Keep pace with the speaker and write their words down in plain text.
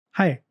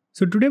Hi,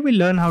 so today we'll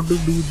learn how to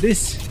do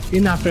this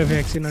in After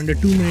Effects in under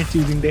 2 minutes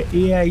using the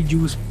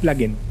AEJuice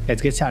plugin.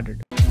 Let's get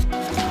started.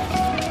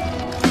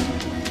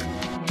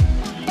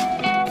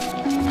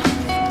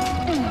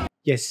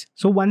 Yes,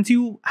 so once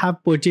you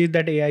have purchased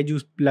that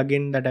AEJuice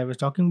plugin that I was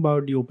talking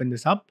about, you open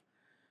this up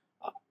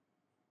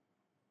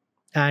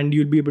and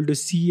you'll be able to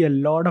see a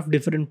lot of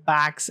different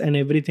packs and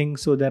everything.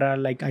 So there are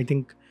like, I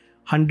think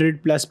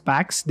 100 plus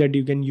packs that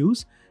you can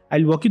use.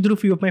 I'll walk you through a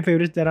few of my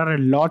favorites. There are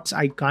lots.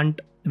 I can't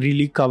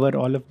really cover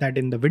all of that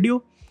in the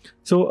video.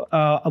 So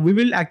we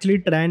will actually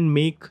try and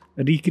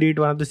recreate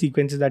one of the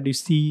sequences that you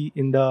see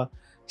in the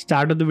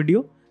start of the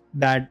video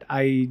that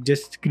I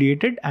just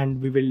created,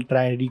 and we will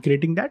try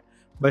recreating that.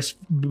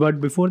 But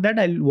before that,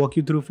 I'll walk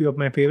you through a few of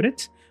my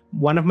favorites.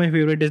 One of my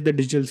favorite is the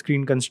digital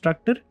screen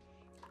constructor.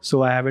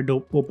 So I have it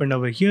opened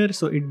over here.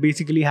 So it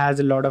basically has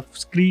a lot of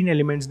screen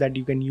elements that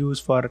you can use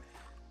for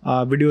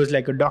videos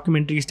like a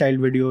documentary style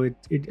video.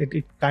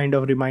 It kind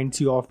of reminds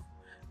you of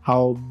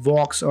how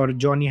Vox or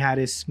Johnny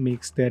Harris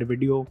makes their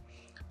video.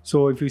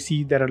 So if you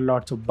see, there are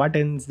lots of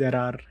buttons, there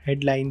are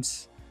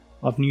headlines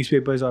of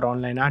newspapers or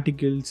online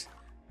articles.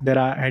 There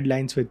are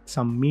headlines with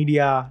some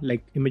media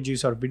like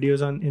images or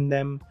videos in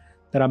them.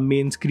 There are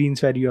main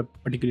screens where you are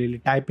particularly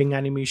typing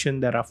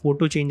animation. There are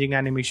photo changing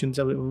animations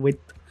with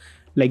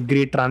like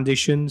great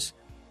transitions.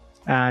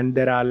 And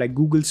there are like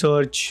Google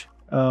search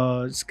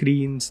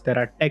screens. There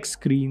are text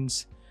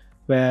screens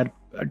where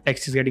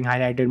text is getting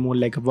highlighted more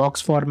like a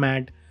Vox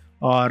format,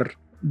 or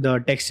the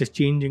text is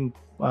changing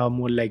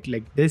more like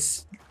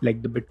this,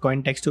 like the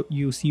Bitcoin text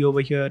you see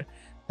over here.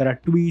 There are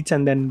tweets,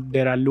 and then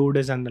there are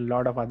loaders and a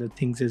lot of other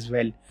things as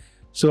well.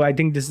 So I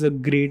think this is a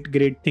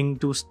great thing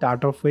to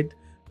start off with,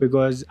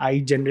 because I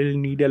generally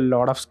need a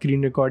lot of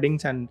screen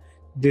recordings, and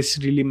this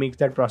really makes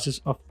that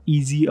process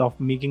easy of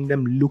making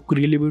them look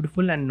really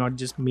beautiful and not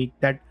just make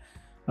that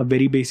a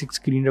very basic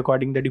screen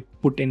recording that you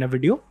put in a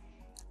video.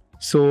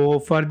 So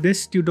for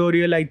this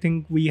tutorial, I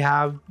think we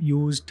have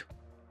used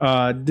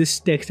this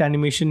text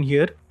animation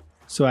here.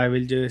 So I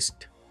will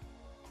just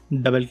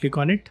double click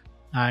on it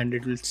and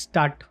it will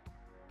start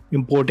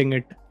importing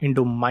it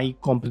into my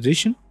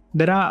composition.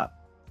 There are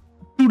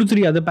 2 to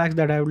 3 other packs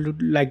that I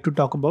would like to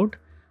talk about.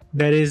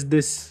 There is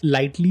this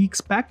light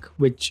leaks pack,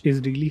 which is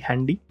really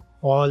handy.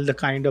 All the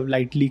kind of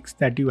light leaks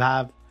that you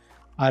have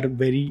are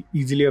very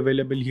easily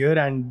available here,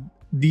 and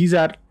these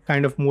are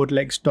kind of more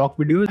like stock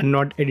videos and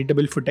not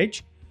editable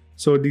footage.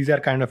 So these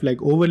are kind of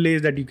like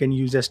overlays that you can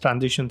use as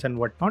transitions and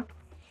whatnot.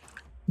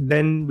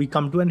 Then we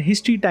come to an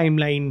history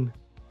timeline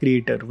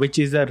creator, which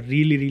is a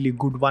really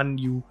good one.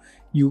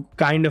 You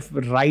kind of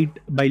right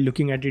by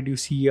looking at it, you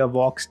see a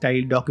Vox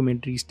style,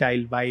 documentary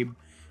style vibe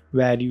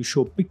where you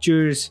show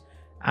pictures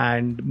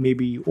and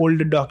maybe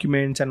older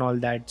documents and all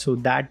that. So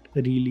that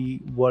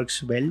really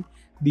works well.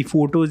 The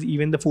photos,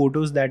 even the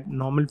photos that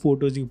normal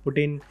photos you put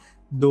in,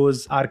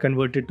 those are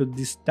converted to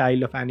this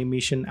style of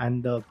animation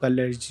and the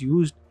colors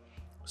used.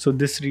 So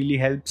this really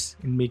helps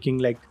in making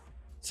like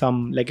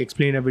some like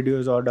explainer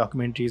videos or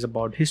documentaries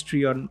about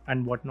history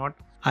and whatnot.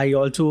 I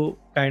also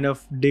kind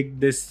of dig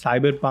this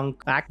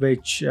Cyberpunk pack,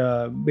 which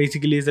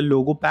basically is a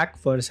logo pack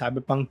for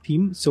Cyberpunk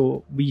theme.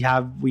 So we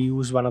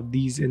use one of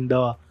these in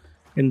the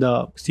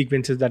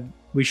sequences that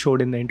we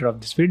showed in the intro of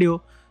this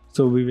video.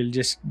 So we will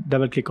just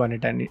double click on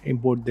it and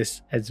import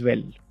this as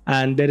well.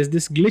 And there is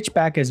this glitch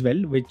pack as well,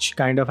 which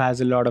kind of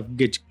has a lot of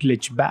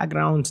glitch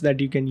backgrounds that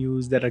you can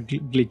use. There are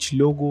glitch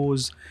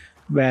logos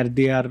where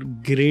they are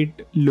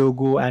great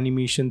logo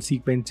animation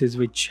sequences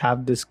which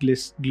have this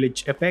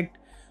glitch effect.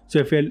 So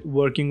if you're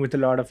working with a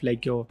lot of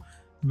like your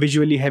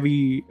visually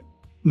heavy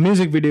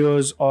music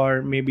videos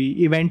or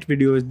maybe event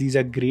videos, these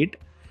are great.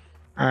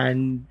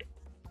 And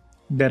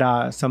there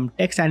are some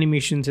text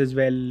animations as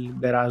well.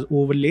 There are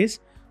overlays.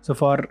 So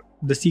for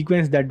the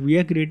sequence that we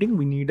are creating,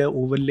 we need an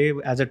overlay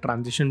as a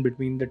transition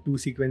between the 2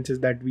 sequences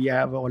that we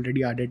have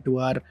already added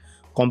to our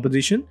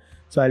composition.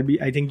 So I'll be,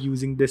 I think,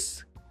 using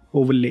this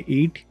overlay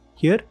 8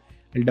 here.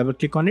 I'll double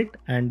click on it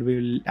and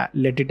we'll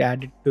let it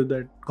add it to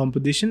the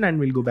composition, and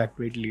we'll go back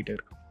to it later.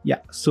 Yeah,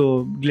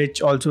 so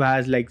glitch also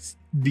has like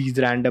these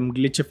random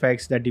glitch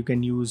effects that you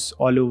can use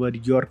all over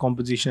your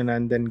composition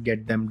and then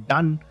get them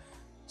done.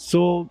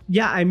 So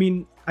yeah, I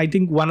mean, I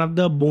think one of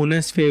the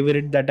bonus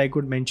favorite that I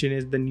could mention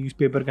is the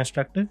newspaper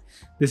constructor.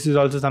 This is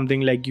also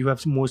something like you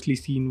have mostly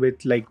seen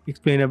with like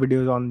explainer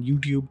videos on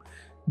YouTube.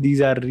 These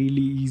are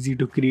really easy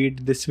to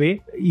create this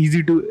way,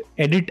 easy to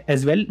edit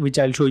as well, which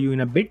I'll show you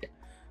in a bit.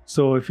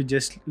 So if you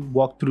just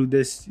walk through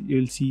this,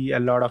 you'll see a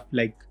lot of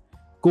like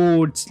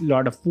codes, a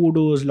lot of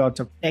photos, lots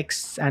of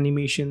text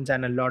animations,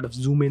 and a lot of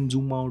zoom in,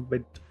 zoom out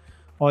with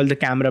all the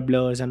camera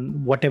blurs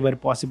and whatever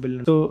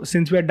possible. So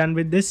since we are done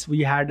with this,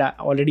 we had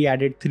already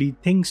added 3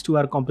 things to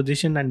our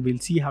composition, and we'll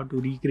see how to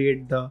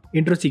recreate the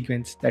intro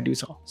sequence that you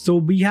saw. So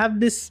we have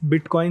this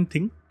Bitcoin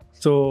thing.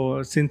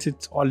 So since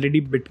it's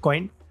already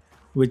Bitcoin,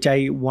 which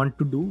I want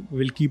to do,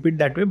 we'll keep it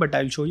that way, but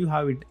I'll show you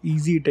how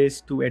easy it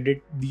is to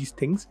edit these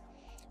things.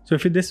 So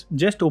if you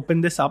just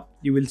open this up,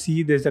 you will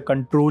see there's a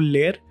control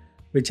layer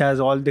which has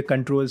all the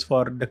controls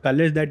for the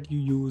colors that you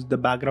use, the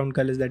background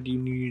colors that you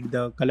need,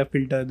 the color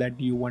filter that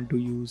you want to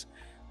use,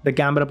 the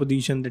camera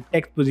position, the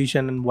text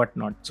position, and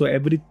whatnot. So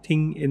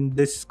everything in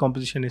this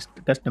composition is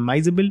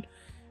customizable.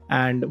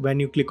 And when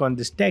you click on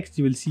this text,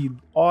 you will see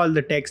all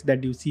the text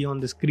that you see on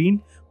the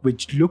screen,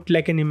 which looked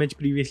like an image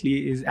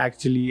previously, is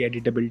actually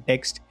editable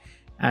text,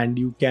 and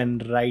you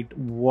can write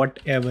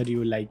whatever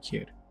you like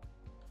here,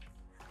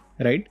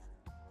 right?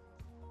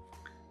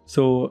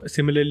 So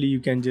similarly, you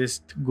can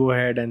just go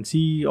ahead and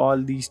see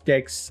all these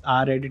texts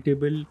are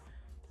editable,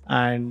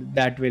 and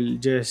that will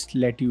just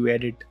let you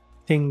edit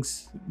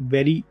things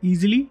very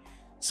easily.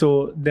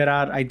 So there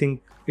are, I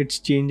think it's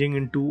changing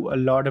into a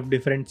lot of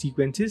different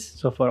sequences.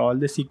 So for all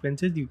the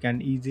sequences, you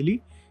can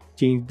easily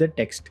change the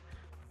text,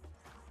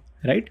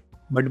 right?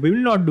 But we will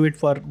not do it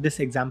for this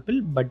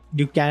example, but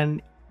you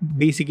can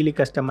basically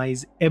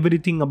customize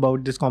everything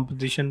about this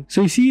composition.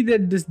 So you see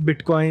that this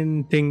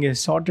Bitcoin thing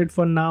is sorted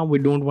for now. We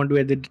don't want to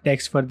edit the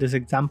text for this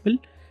example.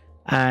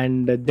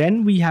 And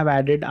then we have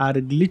added our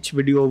glitch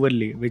video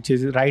overlay, which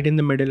is right in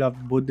the middle of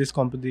both these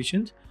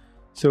compositions.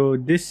 So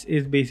this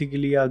is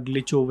basically a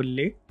glitch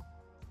overlay,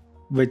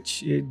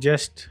 which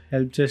just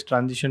helps us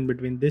transition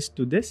between this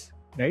to this,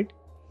 right?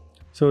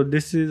 So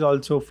this is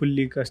also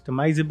fully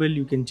customizable.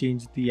 You can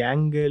change the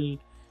angle.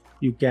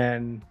 You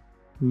can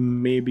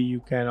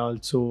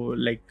also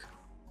like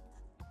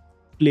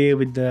play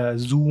with the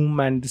zoom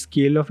and the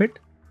scale of it.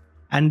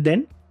 And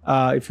then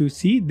if you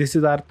see, this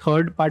is our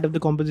third part of the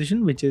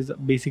composition, which is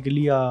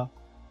basically a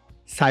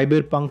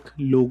Cyberpunk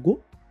logo.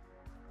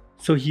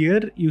 So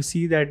here you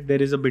see that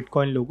there is a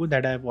Bitcoin logo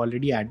that I have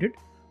already added,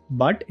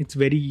 but it's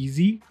very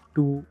easy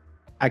to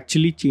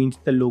actually change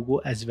the logo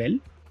as well.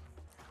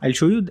 I'll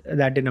show you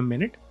that in a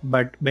minute.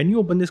 But when you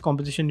open this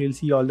composition, you'll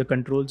see all the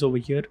controls over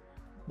here.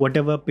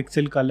 Whatever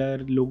pixel color,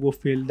 logo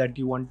fill that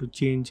you want to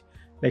change.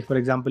 Like for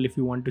example, if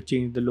you want to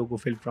change the logo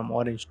fill from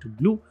orange to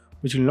blue,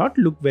 which will not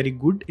look very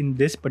good in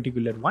this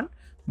particular one,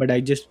 but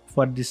I just,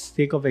 for the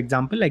sake of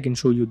example, I can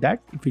show you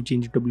that if you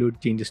change it to blue, it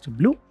changes to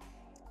blue.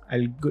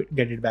 I'll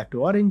get it back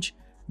to orange.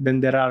 Then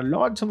there are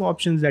lots of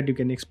options that you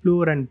can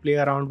explore and play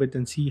around with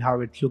and see how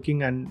it's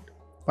looking and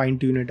fine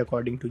tune it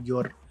according to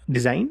your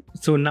design.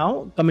 So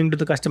now coming to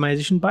the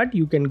customization part,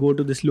 you can go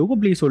to this logo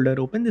placeholder,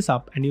 open this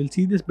up, and you'll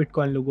see this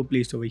Bitcoin logo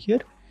placed over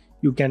here.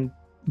 You can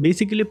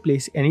basically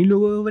place any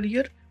logo over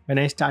here. When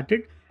I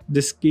started,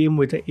 this came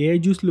with an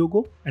AEJuice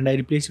logo and I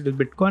replaced it with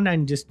Bitcoin,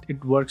 and just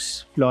it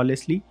works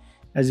flawlessly,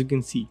 as you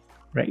can see,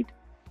 right?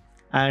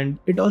 And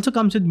it also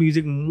comes with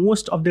music.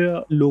 Most of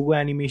the logo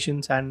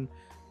animations and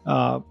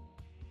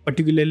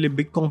particularly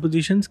big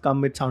compositions come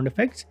with sound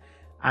effects.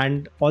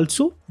 And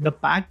also the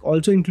pack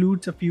also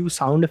includes a few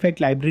sound effect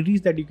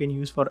libraries that you can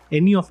use for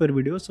any of your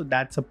videos. So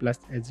that's a plus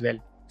as well.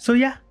 So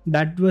yeah,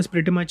 that was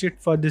pretty much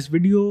it for this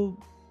video.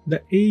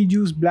 The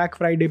AEJuice Black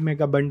Friday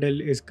Mega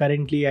Bundle is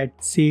currently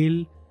at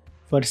sale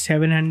for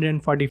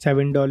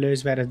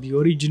 $747, whereas the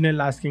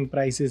original asking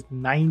price is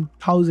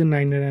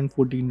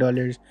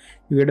 $9,914.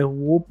 You get a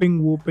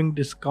whopping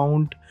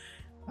discount,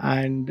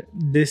 and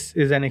this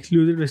is an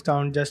exclusive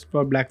discount just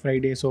for Black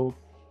Friday. So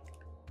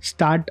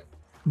start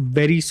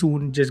very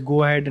soon. Just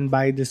go ahead and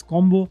buy this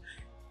combo.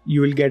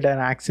 You will get an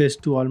access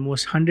to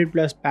almost 100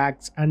 plus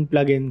packs and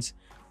plugins.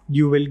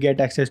 You will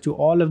get access to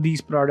all of these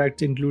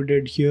products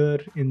included here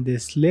in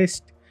this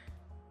list.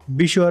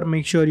 Make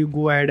sure you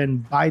go ahead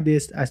and buy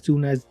this as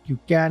soon as you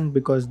can,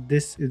 because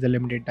this is a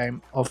limited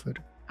time offer.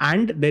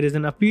 And there is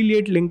an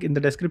affiliate link in the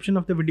description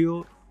of the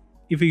video.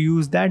 If you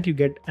use that, you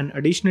get an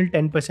additional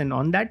 10%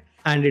 on that,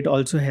 and it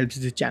also helps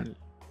the channel.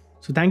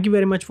 So thank you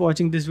very much for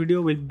watching this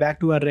video. We'll be back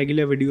to our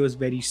regular videos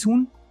very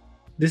soon.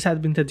 This has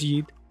been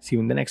Satyajit. See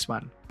you in the next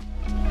one.